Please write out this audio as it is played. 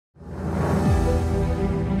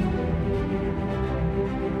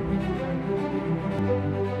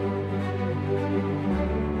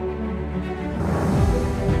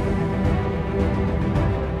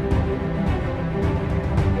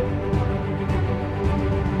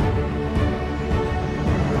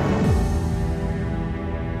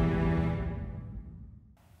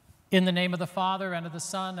In the name of the Father, and of the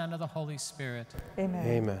Son, and of the Holy Spirit. Amen.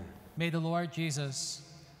 Amen. May the Lord Jesus,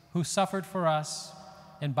 who suffered for us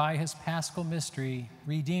and by his paschal mystery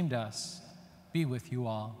redeemed us, be with you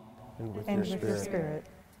all. And with And your with your spirit. spirit.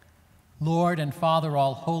 Lord and Father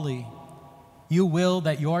all-holy, you will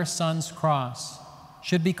that your Son's cross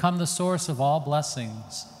should become the source of all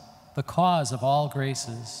blessings, the cause of all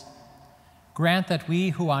graces. Grant that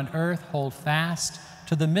we who on earth hold fast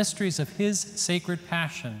to the mysteries of his sacred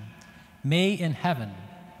passion may in heaven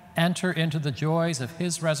enter into the joys of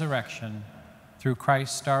his resurrection through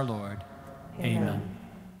Christ our Lord. Amen.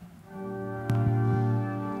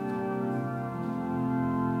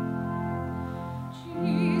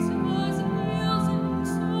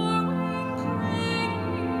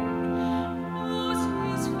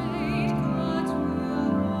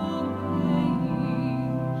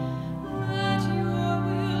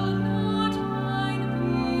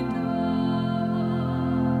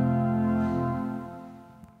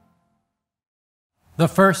 The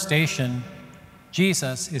first station,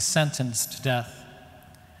 Jesus is sentenced to death.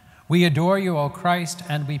 We adore you, O Christ,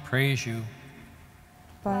 and we praise you.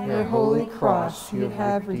 By your holy cross you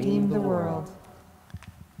have redeemed the world.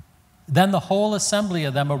 Then the whole assembly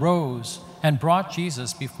of them arose and brought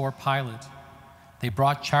Jesus before Pilate. They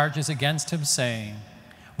brought charges against him, saying,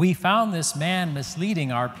 "We found this man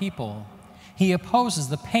misleading our people. He opposes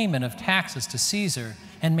the payment of taxes to Caesar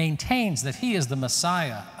and maintains that he is the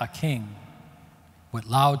Messiah, a king." With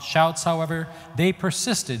loud shouts, however, they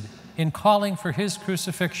persisted in calling for his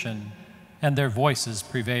crucifixion, and their voices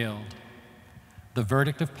prevailed. The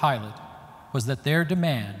verdict of Pilate was that their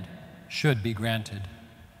demand should be granted.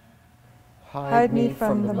 Hide me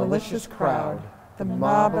from the malicious crowd, the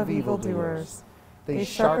mob of evildoers. They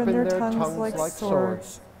sharpen their tongues like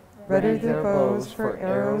swords, ready their bows for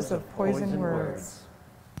arrows of poisoned words.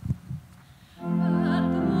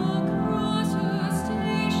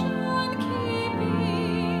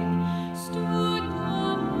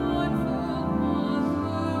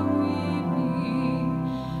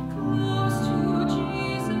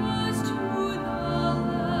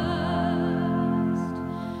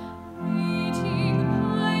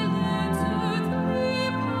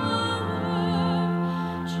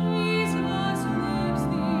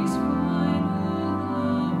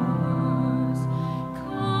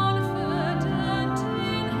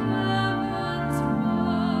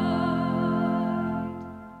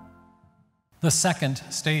 The second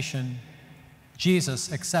station,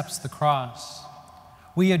 Jesus accepts the cross.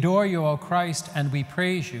 We adore you, O Christ, and we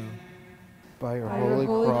praise you. By your holy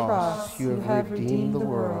cross you have redeemed the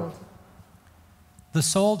world. The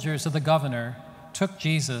soldiers of the governor took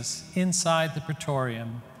Jesus inside the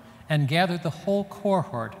praetorium and gathered the whole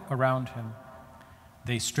cohort around him.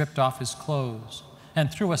 They stripped off his clothes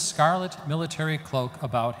and threw a scarlet military cloak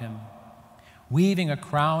about him. Weaving a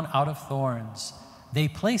crown out of thorns, they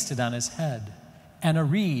placed it on his head and a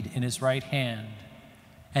reed in his right hand.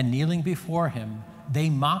 And kneeling before him,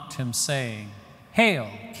 they mocked him, saying, "Hail,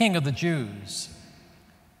 King of the Jews!"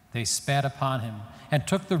 They spat upon him and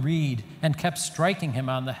took the reed and kept striking him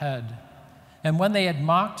on the head. And when they had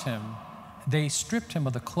mocked him, they stripped him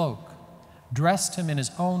of the cloak, dressed him in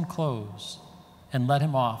his own clothes, and led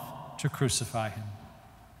him off to crucify him.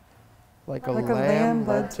 Like a lamb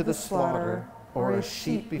led to the slaughter, or a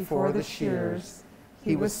sheep before the shearers,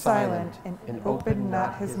 he was silent and opened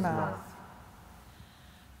not his mouth.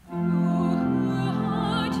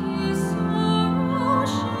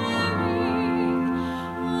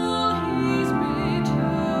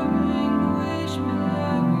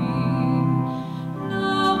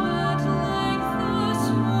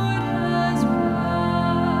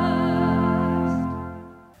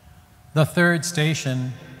 The third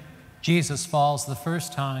station, Jesus falls the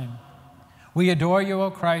first time. We adore you, O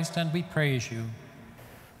Christ, and we praise you.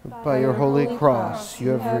 By your holy cross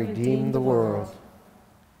you have redeemed the world.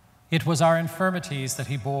 It was our infirmities that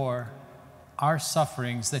he bore, our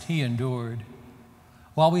sufferings that he endured.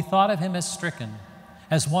 While we thought of him as stricken,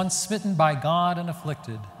 as one smitten by God and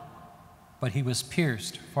afflicted, but he was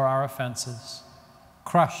pierced for our offenses,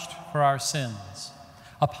 crushed for our sins.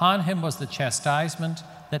 Upon him was the chastisement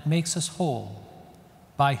that makes us whole.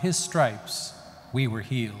 By his stripes we were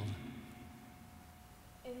healed.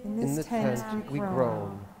 In the tent we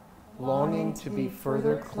groan, longing to be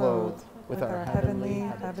further clothed with our heavenly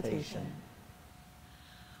habitation.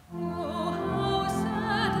 Oh,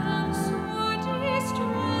 sad and sore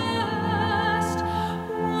distressed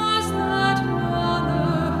was that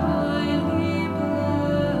mother highly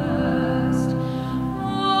blessed,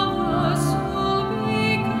 of the soul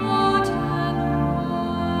begotten one.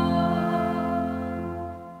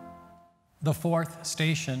 The fourth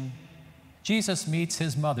station, Jesus meets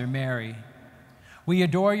his mother, Mary. We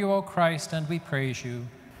adore you, O Christ, and we praise you.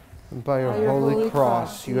 And by your holy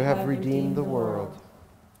cross, you have redeemed the world.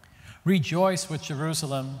 Rejoice with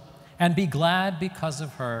Jerusalem, and be glad because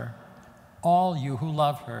of her, all you who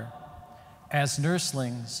love her. As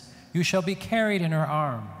nurslings, you shall be carried in her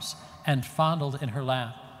arms and fondled in her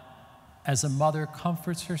lap. As a mother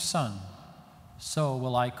comforts her son, so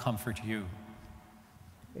will I comfort you.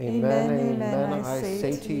 Amen, amen, I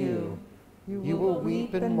say to you, you will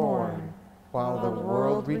weep and mourn while the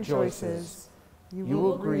world rejoices. You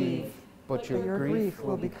will grieve, but your grief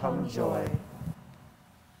will become joy.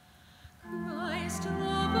 Christ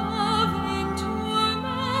above in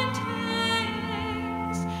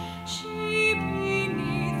tormentings, she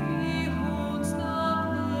beneath beholds the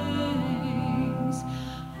flames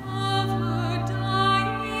of her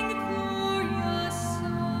dying glorious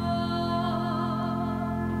Son.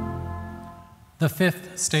 The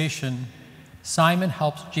fifth station, Simon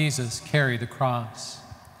helps Jesus carry the cross.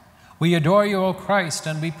 We adore you, O Christ,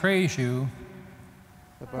 and we praise you.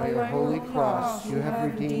 By your holy cross, you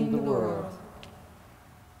have redeemed the world.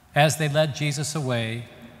 As they led Jesus away,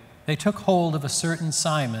 they took hold of a certain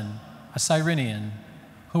Simon, a Cyrenian,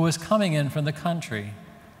 who was coming in from the country,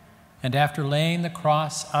 and after laying the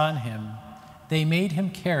cross on him, they made him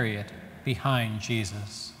carry it behind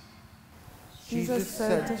Jesus. Jesus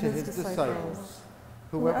said to his disciples,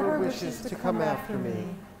 "Whoever wishes to come after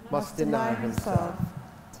me must deny himself,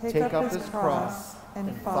 take up his cross,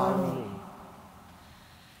 and follow me."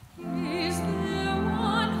 Is there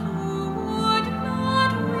one who would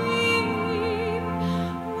not weep,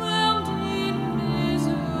 whelmed in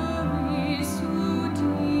misery so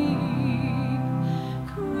deep?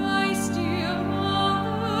 Christ, dear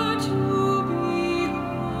mother, to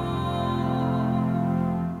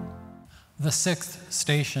behold. The sixth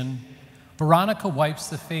station, Veronica wipes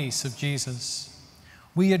the face of Jesus.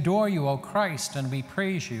 We adore you, O Christ, and we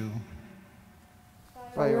praise you.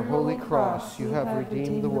 By your holy cross, you have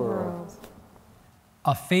redeemed the world.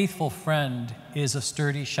 A faithful friend is a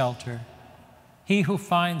sturdy shelter. He who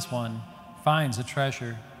finds one finds a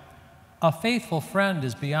treasure. A faithful friend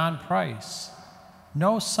is beyond price.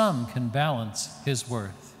 No sum can balance his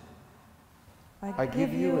worth. I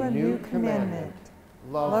give you a new commandment.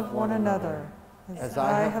 Love one another. As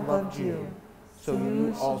I have loved you, so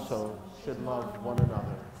you also should love one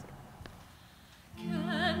another.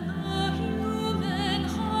 Can the human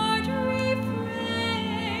heart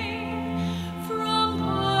refrain from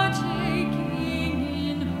partaking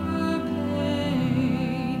in her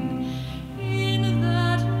pain, in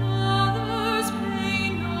that mother's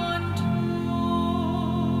pain untold?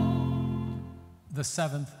 The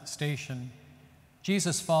seventh station,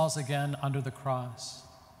 Jesus falls again under the cross.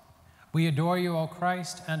 We adore you, O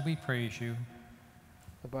Christ, and we praise you.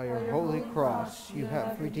 By your holy cross, you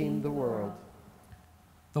have redeemed the world.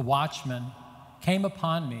 The watchmen came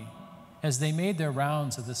upon me as they made their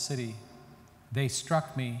rounds of the city. They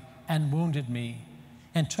struck me and wounded me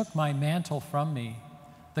and took my mantle from me,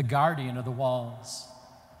 the guardian of the walls.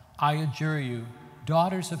 I adjure you,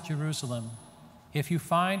 daughters of Jerusalem, if you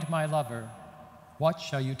find my lover, what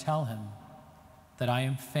shall you tell him? That I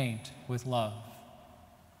am faint with love.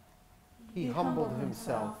 He humbled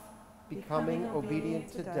himself, becoming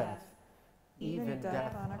obedient to death, even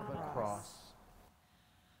death on a cross.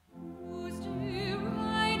 Whose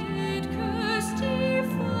derided curse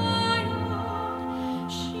defiled,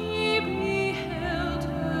 she beheld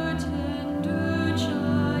her tender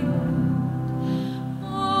child,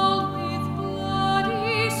 all with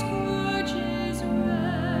bloody scourges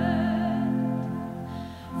red.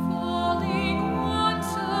 Falling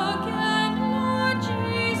once again, Lord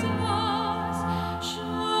Jesus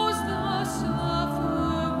shows the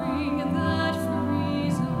suffering that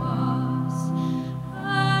frees us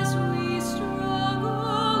as we struggle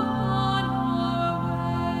on our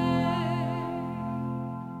way.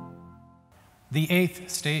 The eighth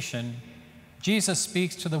station, Jesus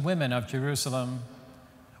speaks to the women of Jerusalem.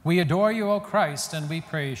 We adore you, O Christ, and we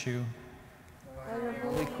praise you. By your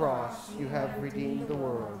holy cross, you have redeemed the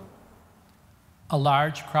world. A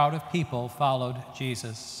large crowd of people followed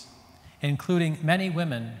Jesus, including many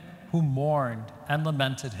women who mourned and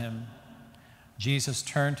lamented him. Jesus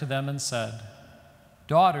turned to them and said,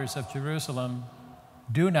 "Daughters of Jerusalem,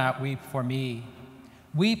 do not weep for me.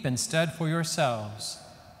 Weep instead for yourselves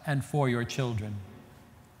and for your children."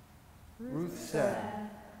 Ruth said,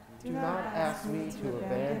 "Do not ask me to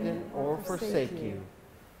abandon or forsake you,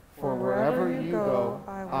 for wherever you go,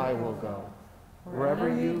 I will go. Wherever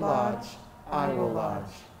you lodge, I will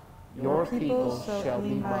lodge. Your people shall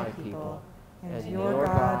be my people, and your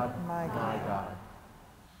God, my God.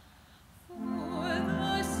 For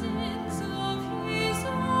the sins of his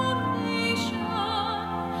own nation,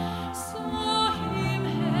 saw him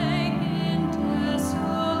hang in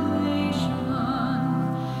desolation,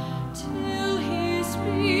 till his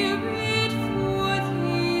spirit forth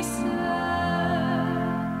he sent.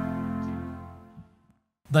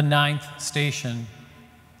 The 9th station.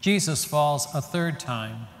 Jesus falls a 3rd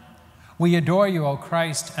time. We adore you, O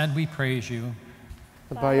Christ, and we praise you.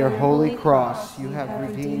 By your holy cross, you have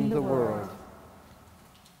redeemed the world.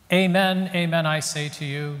 Amen, amen, I say to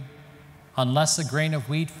you, unless a grain of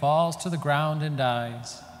wheat falls to the ground and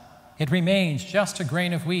dies, it remains just a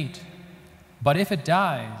grain of wheat. But if it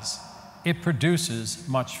dies, it produces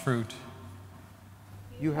much fruit.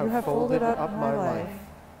 You have folded up my life,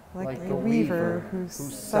 like a weaver who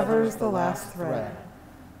severs the last thread.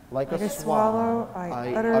 Like a swallow,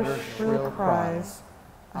 I utter shrill cries.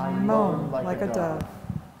 I moan like a dove.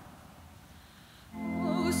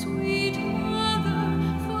 O sweet Mother,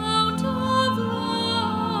 fount of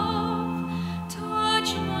love,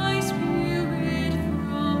 touch my spirit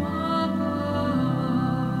from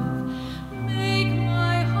above. Make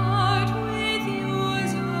my heart with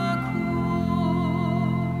yours accord.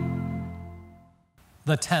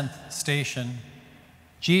 The 10th station.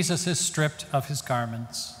 Jesus is stripped of his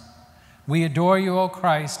garments. We adore you, O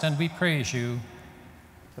Christ, and we praise you.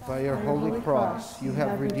 By your holy cross, you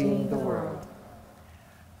have redeemed the world.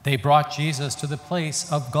 They brought Jesus to the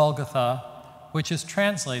place of Golgotha, which is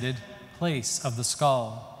translated place of the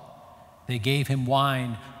skull. They gave him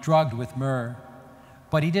wine drugged with myrrh,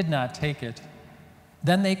 but he did not take it.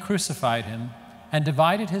 Then they crucified him and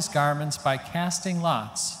divided his garments by casting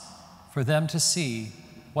lots for them to see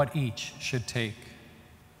what each should take.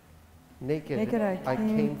 Naked I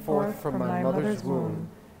came forth from my mother's womb,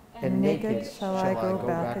 and naked shall I go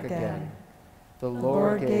back again. The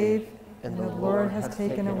Lord gave, and the Lord has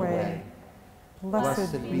taken away.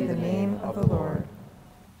 Blessed be the name of the Lord.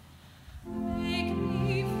 Make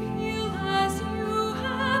me feel as you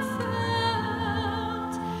have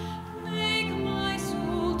felt. Make my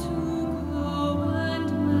soul to glow and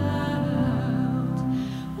melt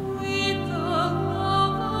with the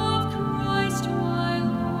love of Christ my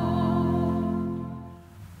Lord.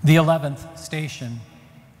 The 11th station.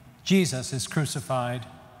 Jesus is crucified.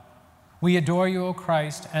 We adore you, O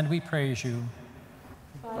Christ, and we praise you.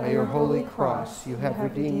 By your holy cross, you have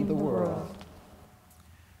redeemed the world.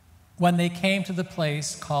 When they came to the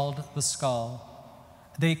place called the Skull,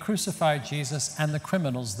 they crucified Jesus and the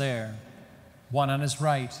criminals there, one on his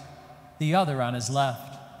right, the other on his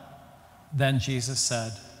left. Then Jesus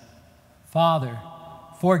said, Father,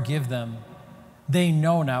 forgive them. They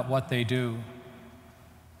know not what they do.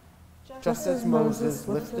 Just as Moses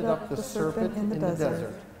lifted up the serpent in the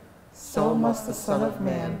desert, so must the Son of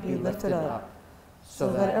Man be lifted up,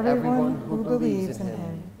 so that everyone who believes in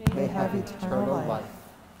him may have eternal life.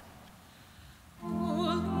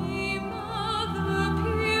 Holy Mother,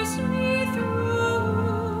 pierce me through.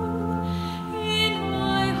 In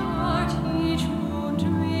my heart each wound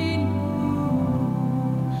renew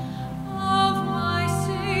of my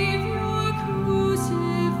Savior crucified.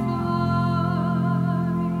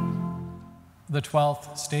 The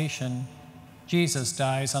 12th station. Jesus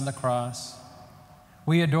dies on the cross.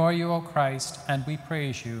 We adore you, O Christ, and we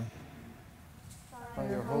praise you. By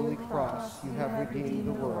your holy cross, you have redeemed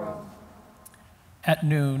the world. At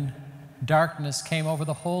noon, darkness came over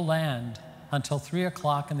the whole land until 3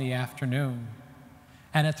 o'clock in the afternoon.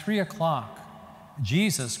 And at 3 o'clock,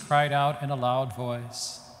 Jesus cried out in a loud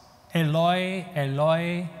voice, Eloi,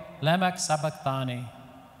 Eloi, lema sabachthani,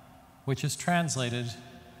 which is translated,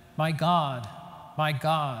 my God,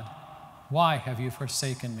 why have you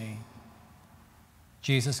forsaken me?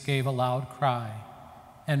 Jesus gave a loud cry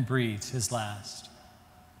and breathed his last.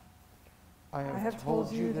 I have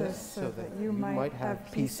told you this so that you might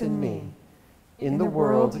have peace in me. In the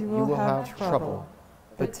world you will have trouble,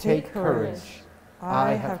 but take courage.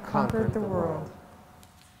 I have conquered the world.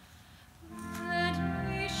 Let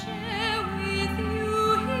me share with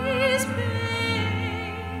you his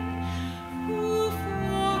pain, who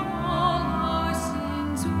for all our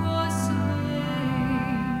sins was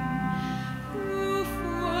slain, who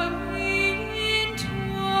for me in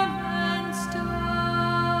torments died.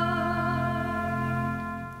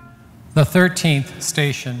 The 13th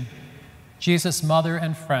station. Jesus' mother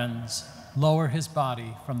and friends lower his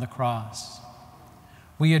body from the cross.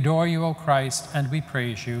 We adore you, O Christ, and we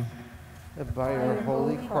praise you. And by your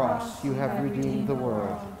holy cross, you have redeemed the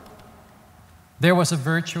world. There was a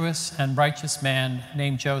virtuous and righteous man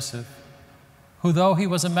named Joseph, who, though he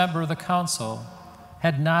was a member of the council,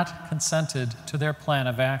 had not consented to their plan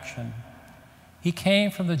of action. He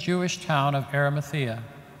came from the Jewish town of Arimathea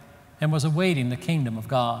and was awaiting the kingdom of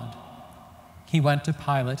God. He went to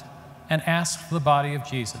Pilate and asked for the body of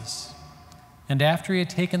Jesus. And after he had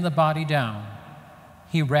taken the body down,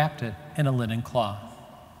 he wrapped it in a linen cloth.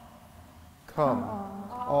 Come,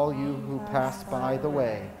 all you who pass by the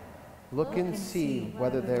way, look and see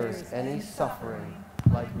whether there is any suffering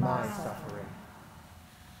like my suffering.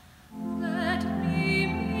 Let me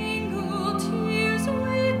mingle tears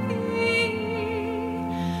with thee,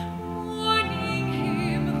 mourning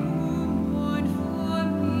him who mourned for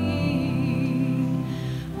me,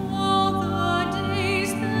 all the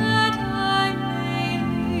days that I may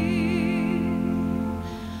live.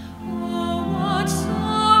 Oh, what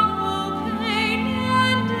sorrow, pain,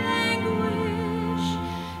 and anguish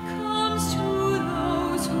comes to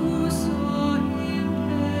those who saw him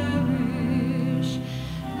perish,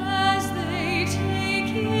 as they take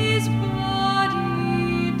his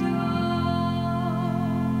body down.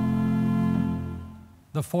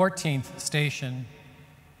 The 14th station,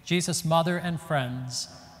 Jesus' mother and friends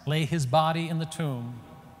lay his body in the tomb.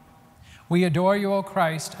 We adore you, O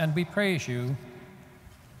Christ, and we praise you.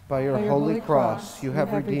 By your holy cross, you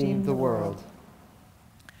have redeemed the world.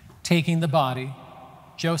 Taking the body,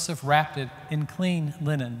 Joseph wrapped it in clean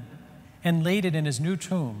linen and laid it in his new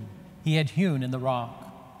tomb he had hewn in the rock.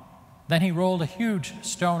 Then he rolled a huge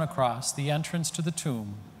stone across the entrance to the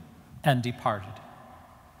tomb and departed.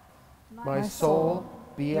 My soul,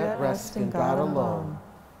 be at rest in God alone,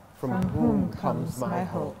 from whom comes my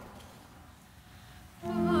hope.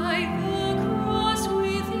 By the cross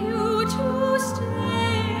with you to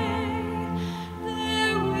stay,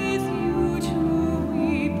 there with you to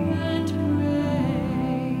weep and pray.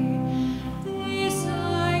 This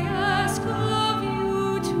I ask of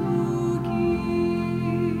you to give.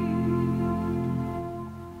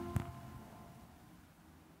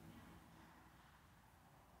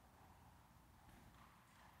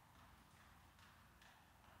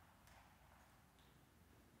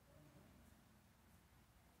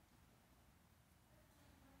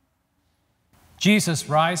 Jesus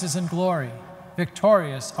rises in glory,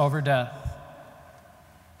 victorious over death.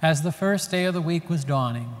 As the first day of the week was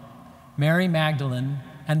dawning, Mary Magdalene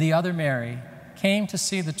and the other Mary came to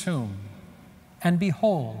see the tomb. And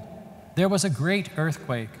behold, there was a great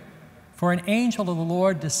earthquake, for an angel of the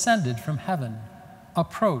Lord descended from heaven,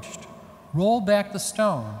 approached, rolled back the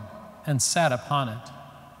stone, and sat upon it.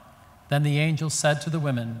 Then the angel said to the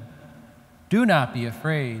women, "Do not be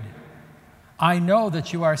afraid. I know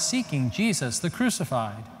that you are seeking Jesus, the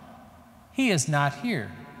crucified. He is not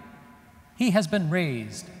here. He has been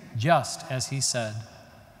raised, just as he said."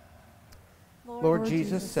 Lord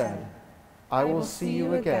Jesus said, I will see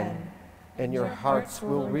you again, and your hearts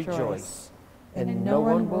will rejoice, and no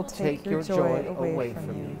one will take your joy away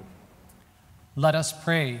from you. Let us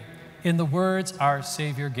pray in the words our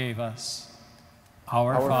Savior gave us.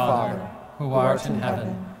 Our Father, who art in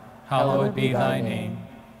heaven, hallowed be thy name.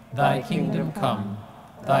 Thy kingdom come,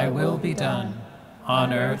 thy will be done,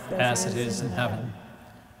 on earth as it is in heaven.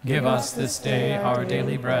 Give us this day our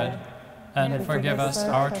daily bread, and forgive us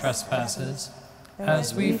our trespasses,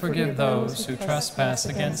 as we forgive those who trespass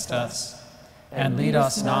against us. And lead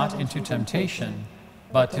us not into temptation,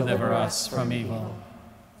 but deliver us from evil.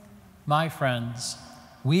 My friends,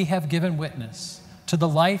 we have given witness to the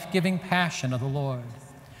life-giving passion of the Lord.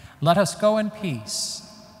 Let us go in peace,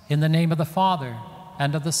 in the name of the Father,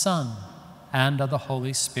 and of the Son, and of the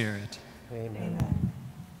Holy Spirit. Amen. Amen.